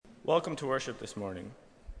Welcome to worship this morning.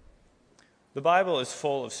 The Bible is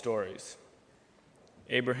full of stories.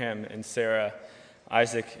 Abraham and Sarah,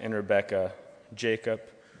 Isaac and Rebekah, Jacob,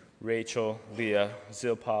 Rachel, Leah,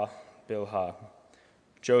 Zilpah, Bilhah,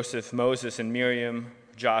 Joseph, Moses and Miriam,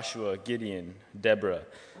 Joshua, Gideon, Deborah,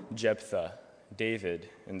 Jephthah, David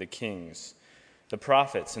and the kings, the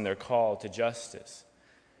prophets and their call to justice.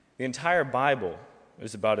 The entire Bible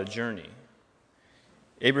is about a journey.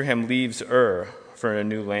 Abraham leaves Ur for a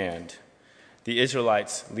new land. The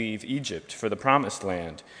Israelites leave Egypt for the promised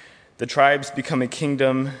land. The tribes become a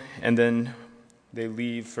kingdom, and then they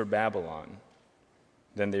leave for Babylon.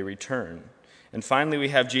 Then they return. And finally, we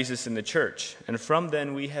have Jesus in the church. And from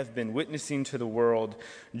then, we have been witnessing to the world,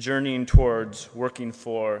 journeying towards, working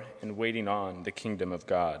for, and waiting on the kingdom of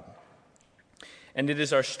God. And it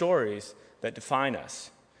is our stories that define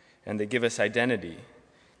us, and they give us identity.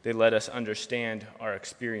 They let us understand our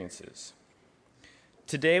experiences.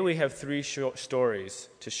 Today, we have three stories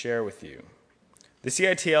to share with you. The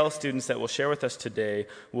CITL students that will share with us today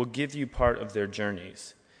will give you part of their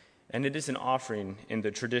journeys. And it is an offering in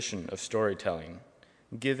the tradition of storytelling,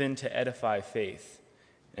 given to edify faith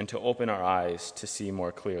and to open our eyes to see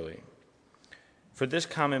more clearly. For this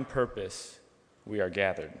common purpose, we are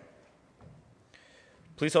gathered.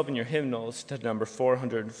 Please open your hymnals to number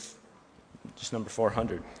 400, just number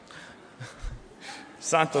 400.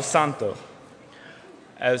 Santo, Santo,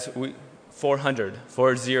 as we, 400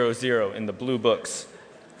 in the blue books.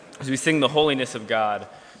 As we sing the holiness of God,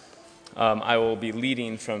 I will be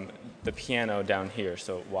leading from the piano down here,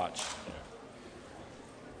 so watch.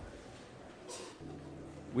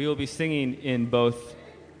 We will be singing in both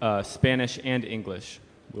Spanish and English.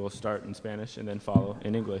 We will start in Spanish and then follow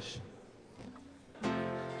in English.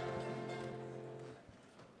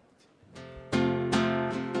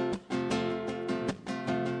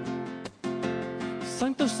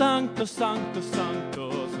 Santo, santo, santo,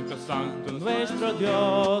 santo, santo, santo, nuestro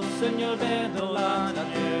Dios, Señor de toda la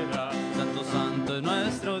tierra. Santo, santo es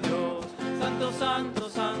nuestro Dios. Santo, santo,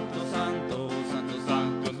 santo, santo, santo,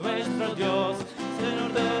 santo es nuestro Dios,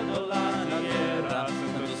 Señor de toda la tierra.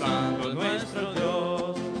 Santo, santo es nuestro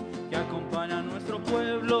Dios, que acompaña a nuestro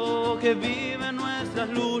pueblo, que vive en nuestras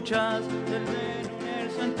luchas, del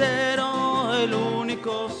universo entero, el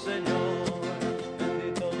único Señor.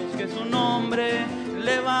 Benditos los que su nombre el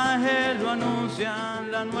Evangelio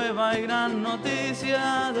anuncian, la nueva y gran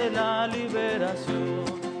noticia de la liberación.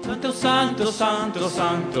 Santo, santo, santo,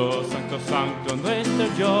 santo, santo, santo, nuestro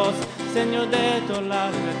Dios, Señor de toda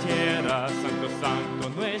la tierra. Santo, santo,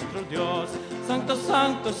 nuestro Dios. Santo,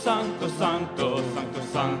 santo, santo, santo, santo,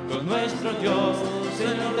 santo, nuestro Dios,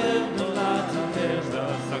 Señor de toda la tierra.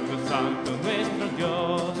 Santo, santo, nuestro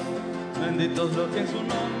Dios. Benditos los que en su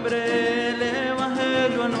nombre el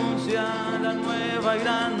Evangelio anuncian, la nueva y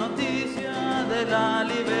gran noticia de la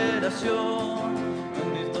liberación.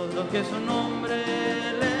 Benditos los que en su nombre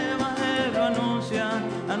el Evangelio anuncian,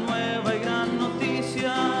 la nueva y gran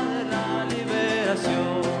noticia de la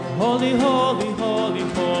liberación. Holy, holy, holy,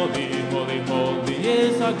 holy, holy, holy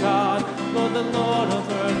is our God, Lord, the Lord of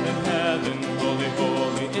earth and heaven. Holy,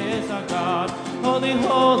 holy is our God. Holy,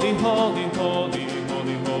 holy, holy, holy,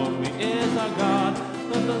 holy, holy is our God,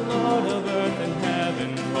 Lord, the Lord of earth and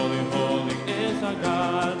heaven. Holy, holy is our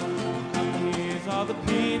God. These are the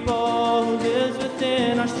people who lives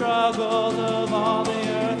within our struggles of all the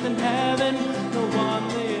earth and heaven. The one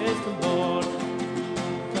is the Lord.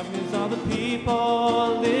 These are the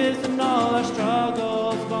people who lives in all our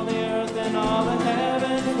struggles of all the earth and all the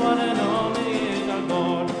heavens. One and only is our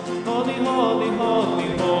Lord. Holy, holy, holy,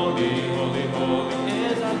 holy, holy, holy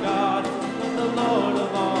is our God, the Lord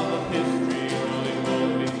of all of history. Holy,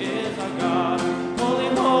 holy is our God. Holy,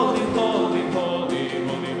 holy, holy, holy,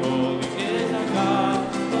 holy, holy is our God,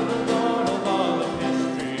 the Lord of all of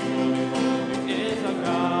history. Holy, holy is our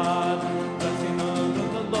God. Blessing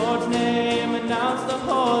of the Lord's name, announce the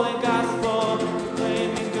holy gospel,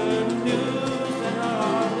 proclaiming good news and our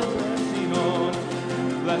heart is bursting on.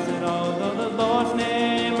 Blessed all of the Lord's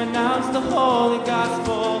name, announce the holy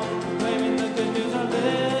gospel, proclaiming the good news of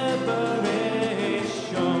liberation.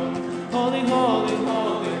 Holy, holy,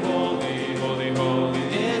 holy, holy, holy, holy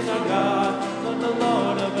is our God, Lord, the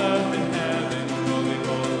Lord of earth and heaven. Holy,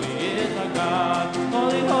 holy is our God.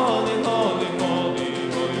 Holy, holy, holy, holy,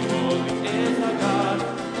 holy, holy is our God,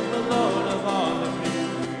 Lord, the Lord of all of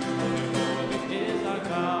history. Holy, holy is our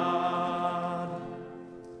God.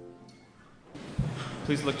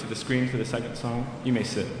 Please look to the screen for the second song. You may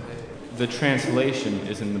sit. The translation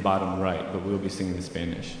is in the bottom right, but we'll be singing in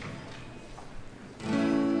Spanish.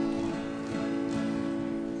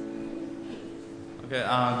 Okay,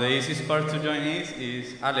 the easiest part to join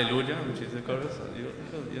is Alleluia, which is the chorus. So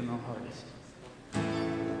you know how it is.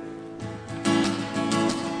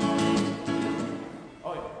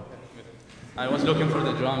 Oh, yeah. Okay. I was looking for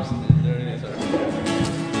the drums. There it is.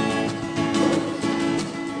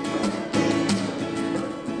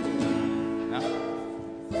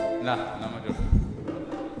 No, la mayor.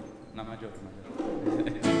 La mayor.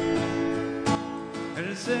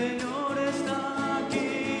 El Señor está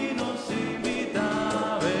aquí, nos invita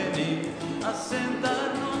a venir, a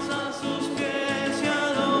sentarnos a sus pies y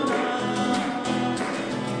adorar.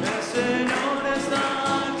 El Señor está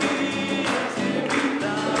aquí, nos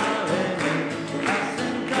invita a venir, a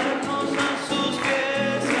sentarnos a sus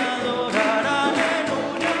pies y adorar.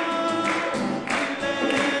 Aleluya,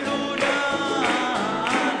 aleluya,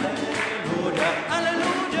 aleluya,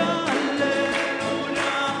 aleluya, aleluya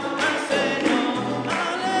al Señor.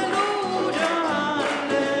 Aleluya,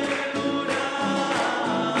 aleluya,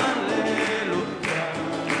 aleluya,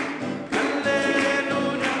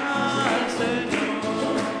 aleluya al Señor.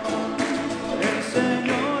 El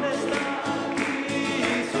Señor está aquí,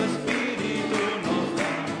 su Espíritu nos da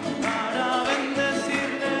para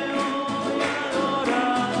bendecirle hoy y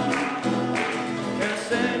adorar. El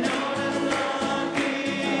Señor está aquí,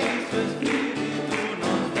 su Espíritu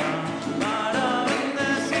nos da para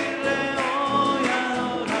bendecirle hoy y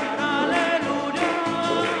adorar. Aleluya,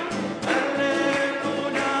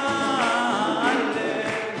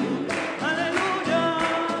 aleluya, aleluya,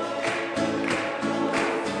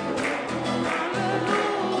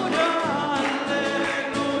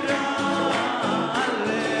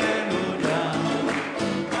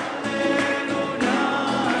 aleluya,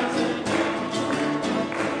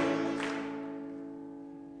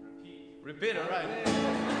 Repeat, all right.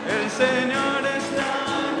 El Señor está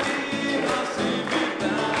aquí, nos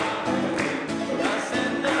invita a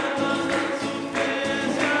sentarnos a sus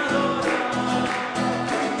pies y adorar.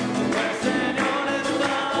 El Señor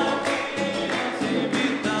está aquí, nos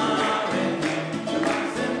invita a venir, a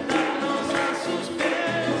sentarnos a sus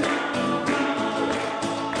pies y adorar.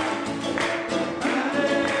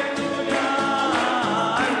 Aleluya,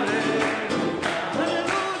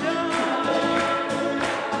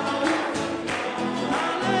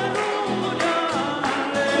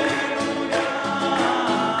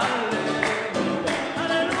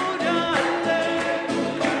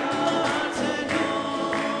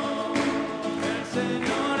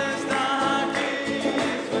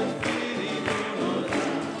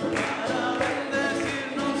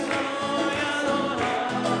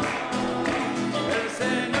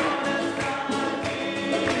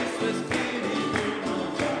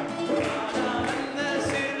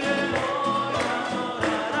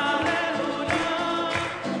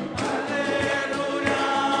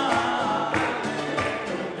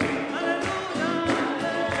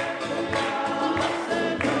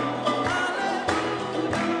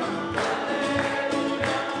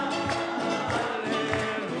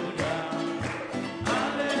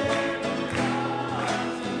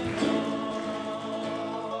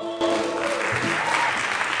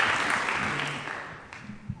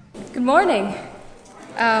 Good morning.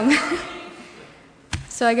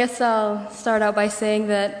 So I guess I'll start out by saying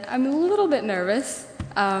that I'm a little bit nervous,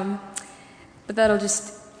 but that'll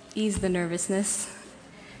just ease the nervousness.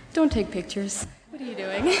 Don't take pictures. What are you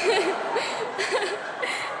doing?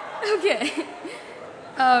 Okay.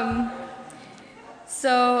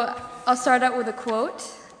 So I'll start out with a quote.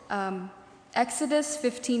 Exodus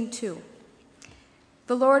 15:2.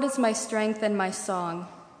 The Lord is my strength and my song.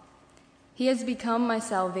 He has become my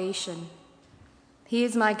salvation. He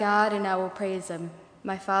is my God, and I will praise him,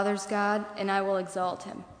 my Father's God, and I will exalt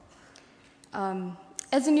him.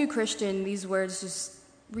 As a new Christian, these words just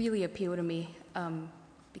really appeal to me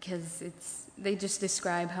because they just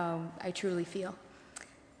describe how I truly feel.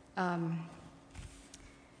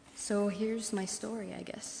 So here's my story, I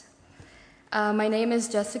guess. My name is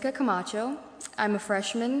Jessica Camacho. I'm a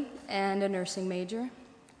freshman and a nursing major,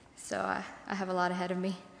 so I have a lot ahead of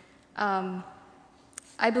me.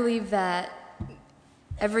 I believe that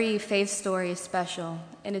every faith story is special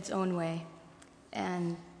in its own way,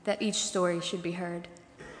 and that each story should be heard.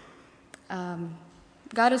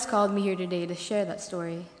 God has called me here today to share that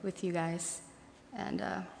story with you guys, and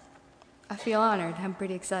I feel honored. I'm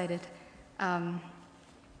pretty excited.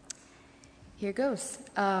 Here goes.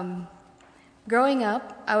 Growing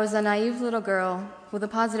up, I was a naive little girl with a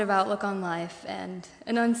positive outlook on life and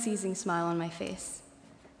an unceasing smile on my face.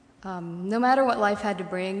 No matter what life had to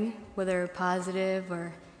bring, whether positive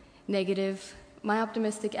or negative, my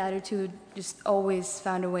optimistic attitude just always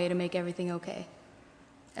found a way to make everything okay.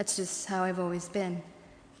 That's just how I've always been.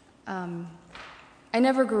 I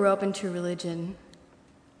never grew up into religion,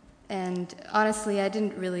 and honestly, I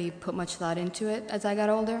didn't really put much thought into it as I got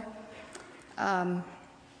older.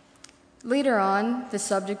 Later on, the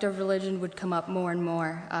subject of religion would come up more and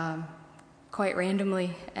more, quite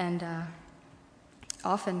randomly and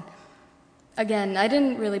often. Again, I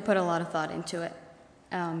didn't really put a lot of thought into it.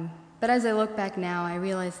 But as I look back now, I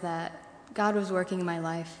realize that God was working in my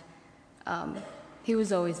life. He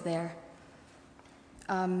was always there.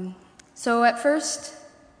 So at first,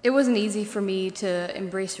 it wasn't easy for me to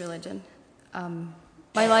embrace religion.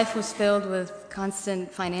 My life was filled with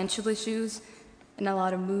constant financial issues and a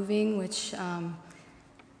lot of moving, which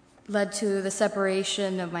led to the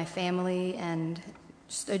separation of my family and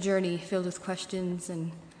just a journey filled with questions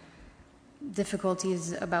and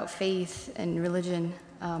difficulties about faith and religion.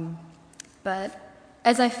 But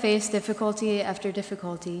as I faced difficulty after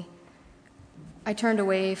difficulty, I turned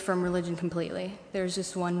away from religion completely. There was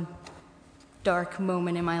just one dark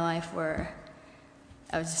moment in my life where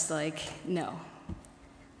I was just like, no.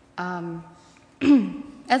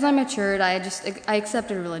 As I matured, I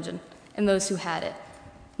accepted religion and those who had it.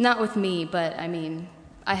 Not with me, but I mean,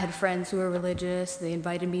 I had friends who were religious. They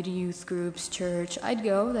invited me to youth groups, church. I'd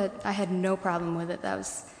go. That I had no problem with it.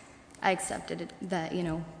 I accepted it, that,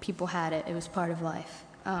 people had it. It was part of life.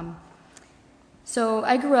 So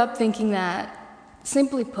I grew up thinking that,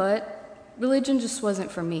 simply put, religion just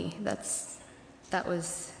wasn't for me. That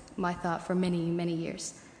was my thought for many, many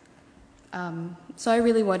years. So I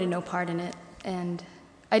really wanted no part in it, and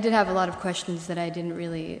I did have a lot of questions that I didn't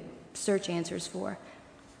really search answers for.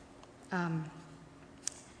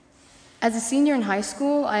 As a senior in high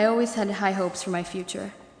school, I always had high hopes for my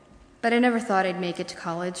future, but I never thought I'd make it to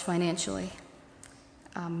college financially.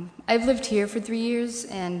 I've lived here for 3 years,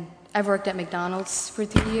 and I've worked at McDonald's for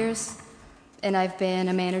 3 years, and I've been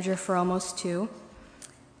a manager for almost 2.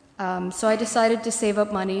 So I decided to save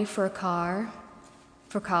up money for a car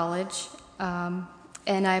for college,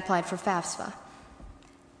 and I applied for FAFSA.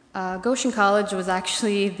 Goshen College was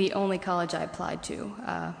actually the only college I applied to.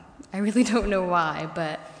 I really don't know why,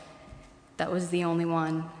 but that was the only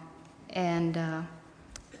one. And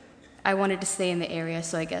I wanted to stay in the area,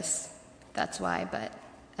 so I guess that's why, but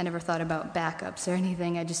I never thought about backups or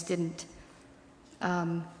anything. I just didn't.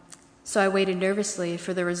 So I waited nervously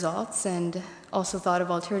for the results and also thought of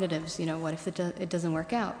alternatives. What if it doesn't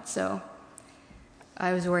work out? So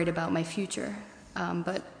I was worried about my future.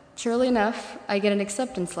 But surely enough, I get an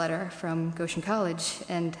acceptance letter from Goshen College,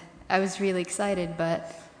 and I was really excited,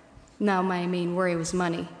 but now my main worry was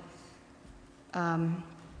money.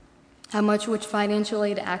 How much would financial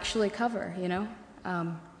aid actually cover,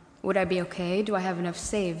 Would I be okay? Do I have enough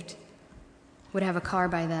saved? Would I have a car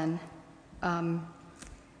by then?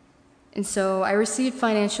 And so I received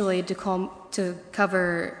financial aid to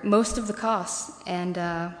cover most of the costs, and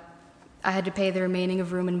I had to pay the remaining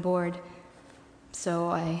of room and board. So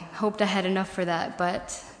I hoped I had enough for that,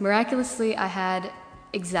 but miraculously I had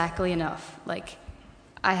exactly enough.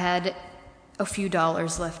 I had a few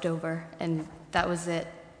dollars left over, and that was it.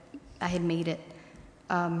 I had made it.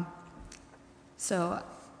 So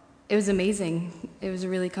it was amazing. It was a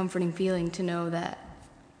really comforting feeling to know that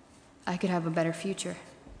I could have a better future.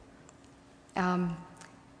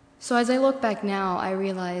 So as I look back now, I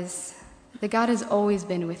realize that God has always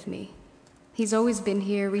been with me. He's always been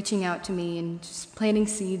here reaching out to me and just planting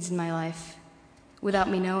seeds in my life without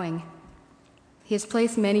me knowing. He has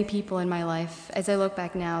placed many people in my life, as I look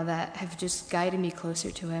back now, that have just guided me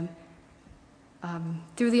closer to Him.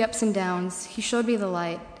 Through the ups and downs, He showed me the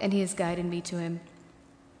light, and He has guided me to Him.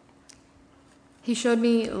 He showed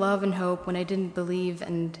me love and hope when I didn't believe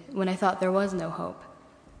and when I thought there was no hope.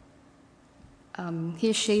 He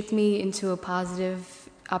has shaped me into a positive,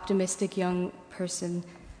 optimistic young person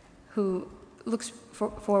who looks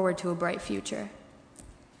forward to a bright future.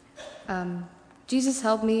 Jesus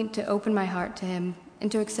helped me to open my heart to Him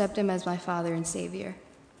and to accept Him as my Father and Savior.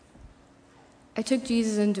 I took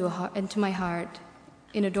Jesus into my heart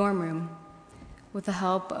in a dorm room with the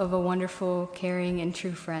help of a wonderful, caring, and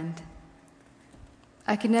true friend.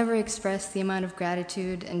 I could never express the amount of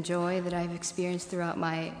gratitude and joy that I've experienced throughout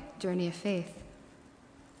my journey of faith.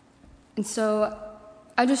 And so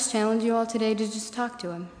I just challenge you all today to just talk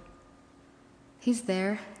to Him. He's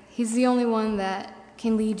there. He's the only one that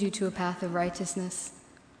can lead you to a path of righteousness,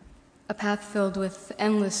 a path filled with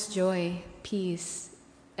endless joy, peace,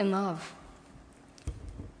 and love.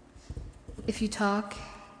 If you talk,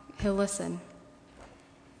 He'll listen.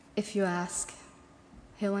 If you ask,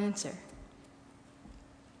 He'll answer.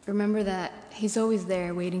 Remember that He's always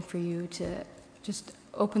there waiting for you to just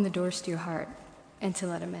open the doors to your heart and to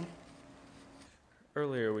let Him in.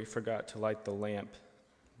 Earlier we forgot to light the lamp,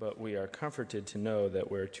 but we are comforted to know that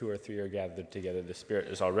where 2 or 3 are gathered together, the Spirit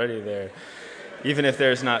is already there, even if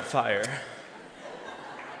there's not fire.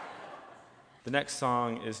 The next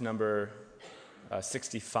song is number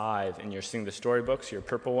 65 in your Sing the Storybooks, your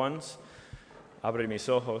purple ones. Abre mis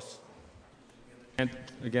ojos. And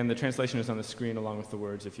again, the translation is on the screen along with the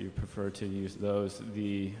words if you prefer to use those.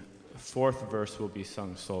 The 4th verse will be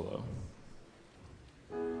sung solo.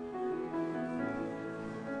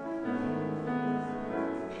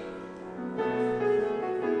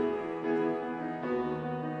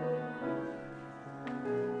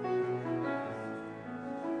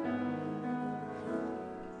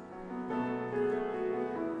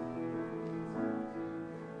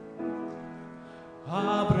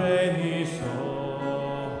 Abre mis ojos,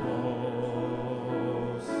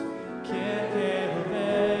 que quiero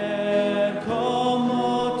ver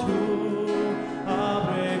como tú.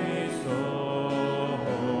 Abre mis ojos,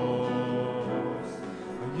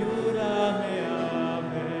 ayúdame a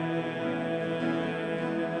ver.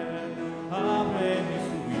 Abre mis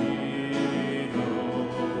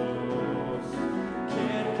oídos,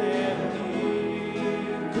 que quiero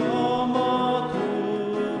oír como tú.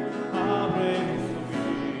 Abre mis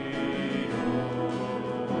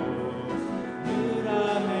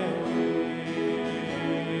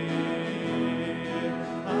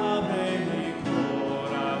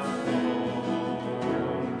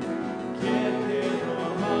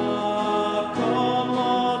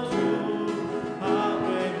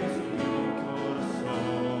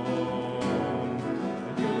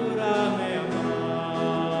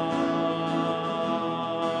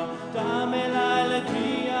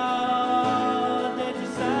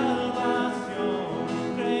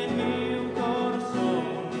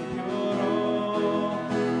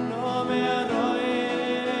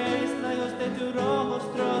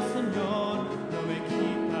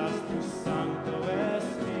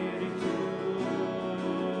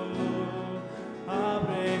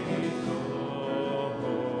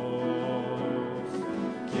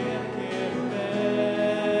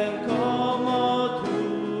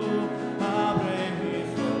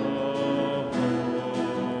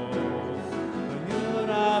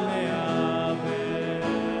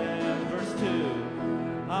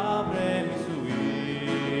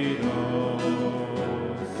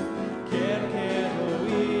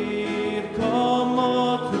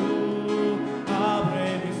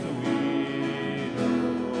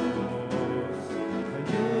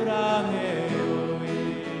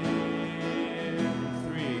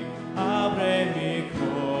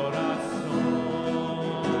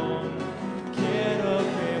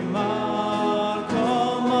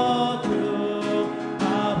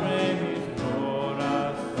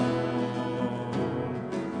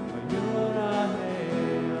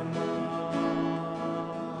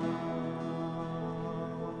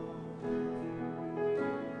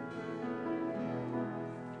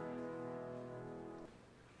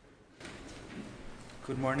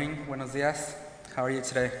Good morning, buenos días. How are you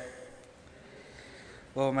today?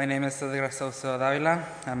 Well, my name is Cedric Sosa Davila.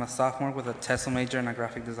 I'm a sophomore with a TESOL major and a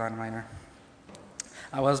graphic design minor.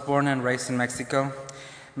 I was born and raised in Mexico.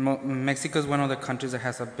 Mexico is one of the countries that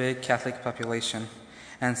has a big Catholic population.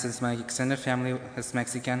 And since my extended family is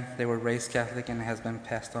Mexican, they were raised Catholic and it has been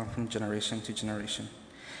passed on from generation to generation.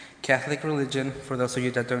 Catholic religion, for those of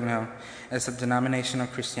you that don't know, is a denomination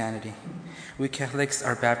of Christianity. We Catholics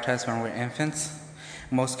are baptized when we're infants.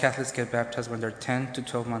 Most Catholics get baptized when they're 10 to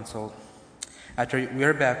 12 months old. After we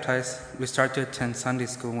are baptized, we start to attend Sunday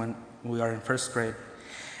school when we are in first grade.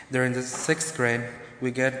 During the 6th grade,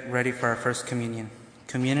 we get ready for our first communion.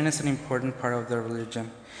 Communion is an important part of the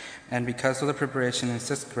religion, and because of the preparation in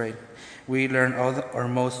 6th grade, we learn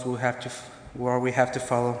most we have to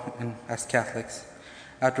follow as Catholics.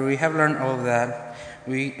 After we have learned all of that,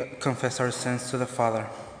 we confess our sins to the Father.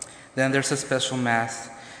 Then there's a special Mass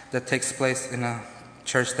that takes place in a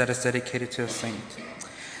church that is dedicated to a saint.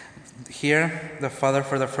 Here, the Father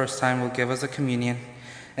for the first time will give us a communion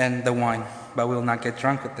and the wine, but we will not get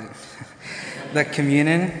drunk with it. The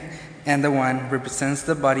communion and the wine represents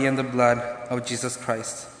the body and the blood of Jesus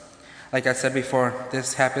Christ. Like I said before,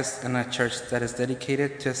 this happens in a church that is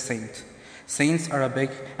dedicated to a saint. Saints are a big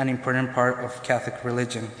and important part of Catholic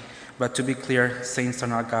religion, but to be clear, saints are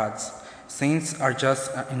not gods. Saints are just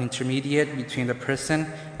an intermediate between the person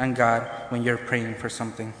and God when you're praying for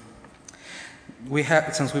something.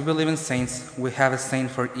 Since we believe in saints, we have a saint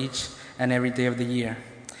for each and every day of the year.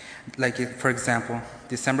 Like, for example,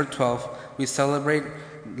 December 12th, we celebrate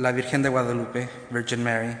La Virgen de Guadalupe, Virgin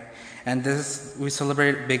Mary, And we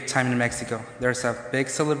celebrate big time in Mexico. There's a big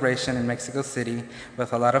celebration in Mexico City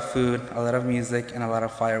with a lot of food, a lot of music, and a lot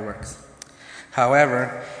of fireworks.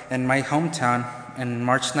 However, in my hometown, on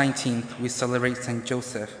March 19th, we celebrate St.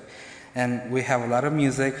 Joseph. And we have a lot of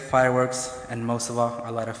music, fireworks, and most of all,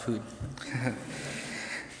 a lot of food.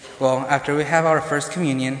 Well, after we have our first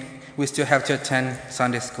communion, we still have to attend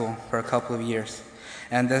Sunday school for a couple of years.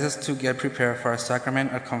 And this is to get prepared for our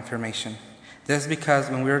sacrament of confirmation. This is because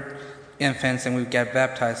when we were infants and we get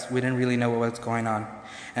baptized, we didn't really know what was going on.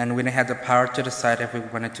 And we didn't have the power to decide if we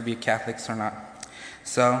wanted to be Catholics or not.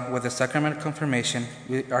 So, with the sacrament of confirmation,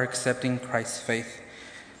 we are accepting Christ's faith.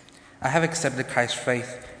 I have accepted Christ's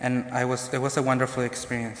faith, and it was a wonderful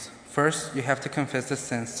experience. First, you have to confess the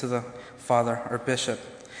sins to the father or bishop.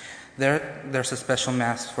 There's a special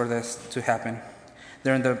mass for this to happen.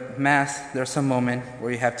 During the mass, there's a moment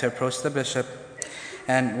where you have to approach the bishop,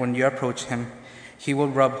 and when you approach him, he will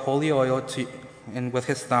rub holy oil with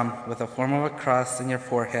his thumb with a form of a cross in your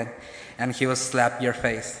forehead, and he will slap your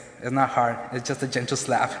face. It's not hard, it's just a gentle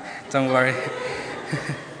slap. Don't worry.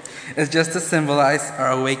 It's just to symbolize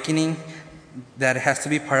our awakening that has to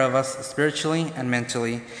be part of us spiritually and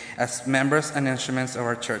mentally as members and instruments of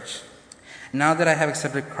our church. Now that I have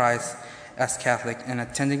accepted Christ as Catholic and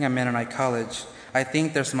attending a Mennonite college, I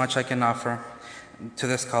think there's much I can offer to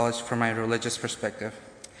this college from my religious perspective.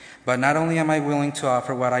 But not only am I willing to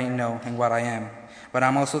offer what I know and what I am, but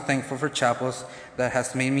I'm also thankful for chapels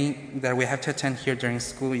that we have to attend here during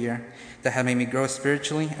school year that have made me grow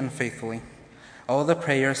spiritually and faithfully. All the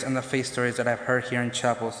prayers and the faith stories that I've heard here in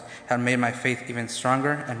chapels have made my faith even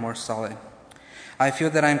stronger and more solid. I feel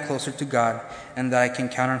that I am closer to God and that I can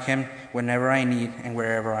count on Him whenever I need and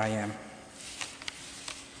wherever I am.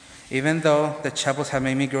 Even though the chapels have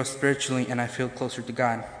made me grow spiritually and I feel closer to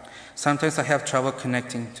God, sometimes I have trouble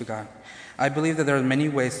connecting to God. I believe that there are many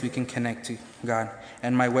ways we can connect to God,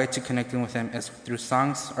 and my way to connecting with Him is through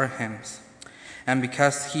songs or hymns. And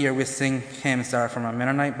because here we sing hymns that are from a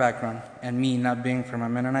Mennonite background, and me not being from a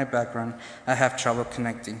Mennonite background, I have trouble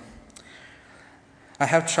connecting. I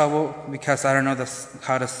have trouble because I don't know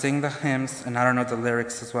how to sing the hymns, and I don't know the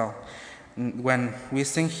lyrics as well. When we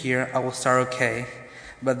sing here, I will start okay,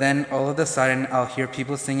 but then all of a sudden I'll hear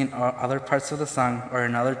people singing other parts of the song or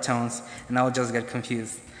in other tones, and I'll just get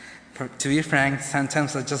confused. To be frank,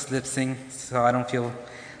 sometimes I just lip sing so I don't feel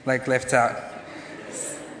like left out.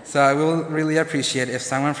 So I will really appreciate if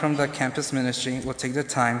someone from the campus ministry will take the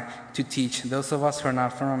time to teach those of us who are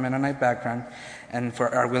not from a Mennonite background and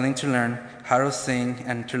are willing to learn how to sing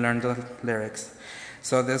and to learn the lyrics.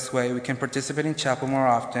 So this way we can participate in chapel more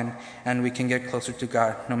often and we can get closer to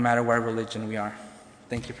God no matter what religion we are.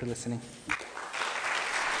 Thank you for listening.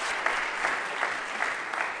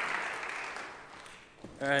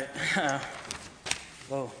 All right.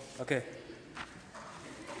 Whoa, okay.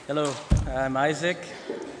 Hello, I'm Isaac.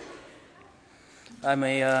 I'm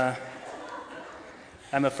a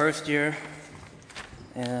first year,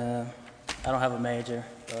 and I don't have a major,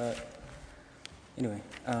 but anyway,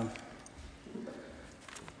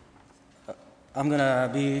 I'm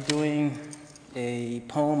gonna be doing a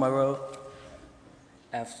poem I wrote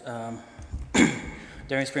after,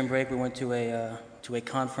 during spring break. We went to a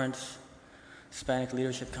conference, Hispanic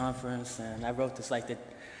leadership conference, and I wrote this like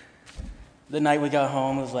the night we got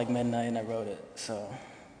home. It was like midnight, and I wrote it. So,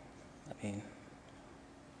 I mean.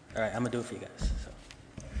 All right, I'm gonna do it for you guys. So,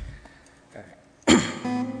 all right.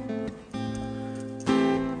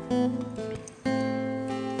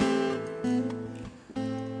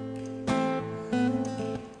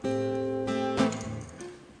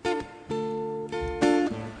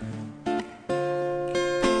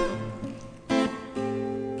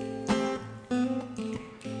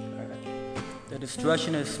 The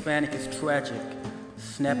destruction of Hispanic is tragic.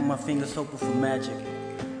 Snapping my fingers hoping for magic.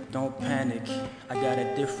 Don't panic, I got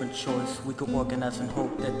a different choice. We could organize and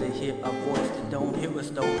hope that they hear our voice. They don't hear us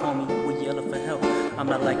though, homie, we're yelling for help. I'm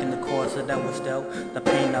not liking the cause that was dealt, the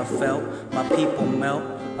pain I felt. My people melt,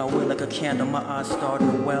 I went like a candle, my eyes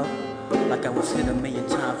started to well. Like I was hit 1,000,000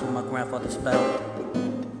 times with my grandfather's belt.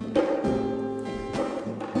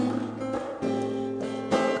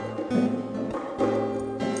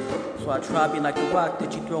 So I try to be like the rock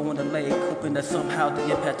that you throw in the lake, hoping that somehow the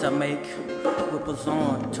impact I make ripples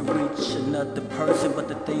on to reach another person. But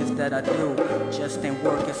the things that I do just ain't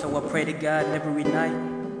working. So I pray to God every night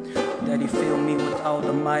that He fill me with all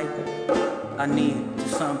the might I need to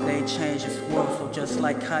someday change this world. So just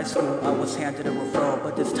like high school, I was handed a referral,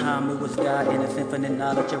 but this time it was God in His infinite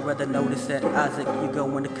knowledge. I'd rather notice that Isaac, you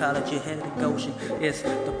go into college, you're headed to Goshen. It's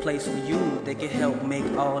the place for you that can help make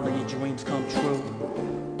all of your dreams come true.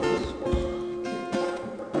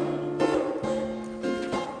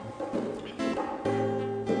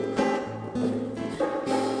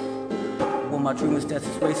 my dream is that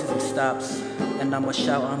this racism stops. And I'ma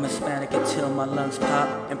shout I'm Hispanic until my lungs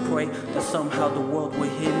pop. And pray that somehow the world will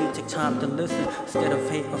hear me. Take time to listen instead of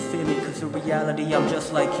hate or fear me. Cause in reality I'm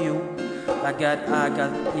just like you. I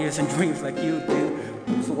got ears and dreams like you do.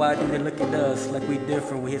 So why do they look at us like we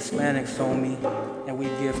different? We Hispanics, homie, and we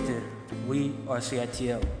gifted. We are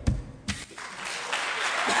CITL.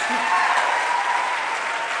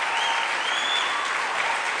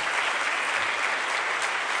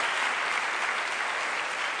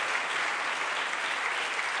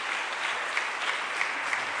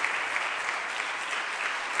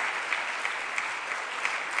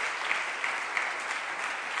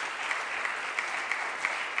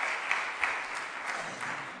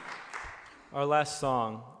 Our last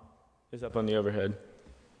song is up on the overhead,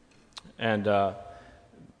 and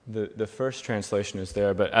the first translation is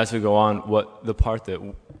there, but as we go on, the part that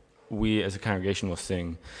we as a congregation will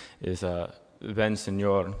sing is Ven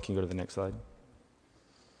Señor. Can you go to the next slide?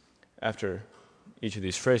 After each of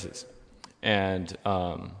these phrases. And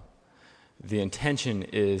the intention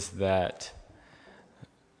is that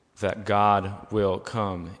God will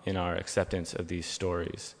come in our acceptance of these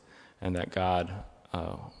stories, and that God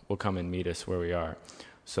will come and meet us where we are.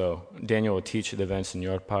 So Daniel will teach the Ven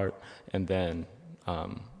Señor part, and then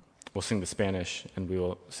we'll sing the Spanish, and we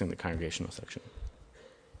will sing the congregational section.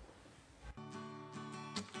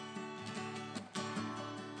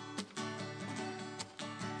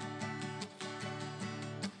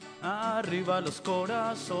 Arriba los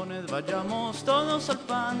corazones, vayamos todos al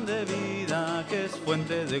pan de vida, que es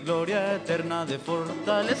fuente de gloria eterna, de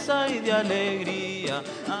fortaleza y de alegría.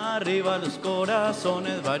 Arriba los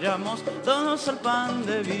corazones, vayamos todos al pan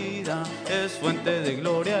de vida, es fuente de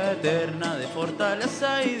gloria eterna, de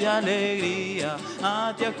fortaleza y de alegría.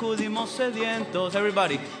 A ti acudimos sedientos,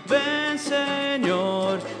 everybody. Ven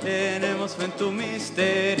Señor, tenemos fe en tu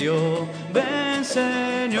misterio. Ven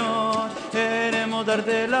Señor, queremos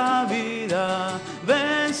darte la vida.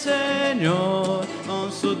 Ven Señor,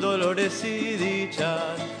 con sus dolores y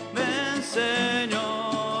dichas. Ven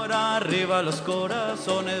Señor, arriba los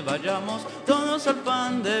corazones, vayamos todos al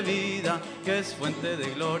pan de vida, que es fuente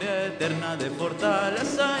de gloria eterna, de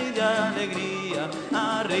fortaleza y de alegría.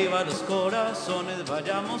 Arriba los corazones,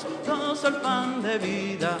 vayamos todos al pan de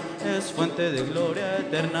vida, es fuente de gloria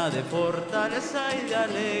eterna, de fortaleza y de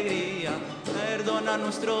alegría. Perdona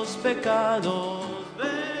nuestros pecados,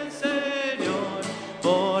 ven Señor,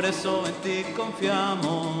 por eso en ti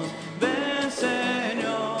confiamos. Ven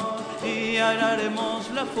Señor, y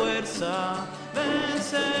hallaremos la fuerza. Ven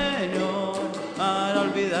Señor, para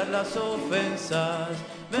olvidar las ofensas.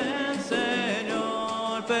 Ven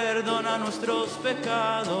Señor, perdona nuestros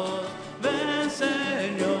pecados. Ven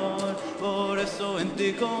Señor, por eso en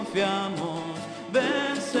ti confiamos.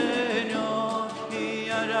 Ven Señor, y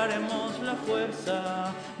hallaremos la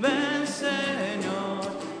fuerza. Ven Señor,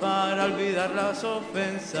 para olvidar las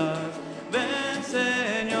ofensas. Ven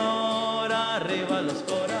Señor, arriba los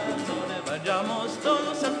corazones, vayamos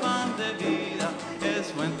todos al pan de vida, es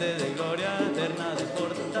fuente de gloria eterna, de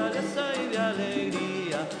fortaleza y de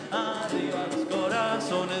alegría. Arriba los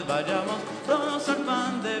corazones, vayamos todos al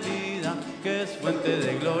pan de vida, que es fuente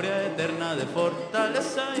de gloria eterna, de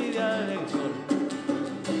fortaleza y de alegría.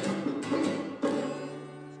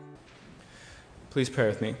 Please pray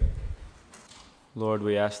with me. Lord,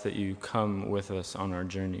 we ask that you come with us on our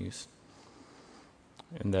journeys,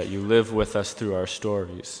 and that you live with us through our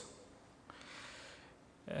stories,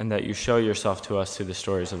 and that you show yourself to us through the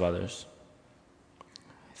stories of others.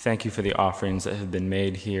 Thank you for the offerings that have been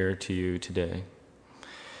made here to you today.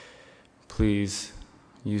 Please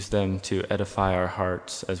use them to edify our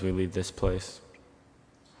hearts as we leave this place.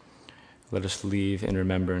 Let us leave in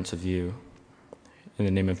remembrance of you. In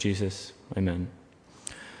the name of Jesus, amen.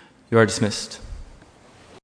 You are dismissed.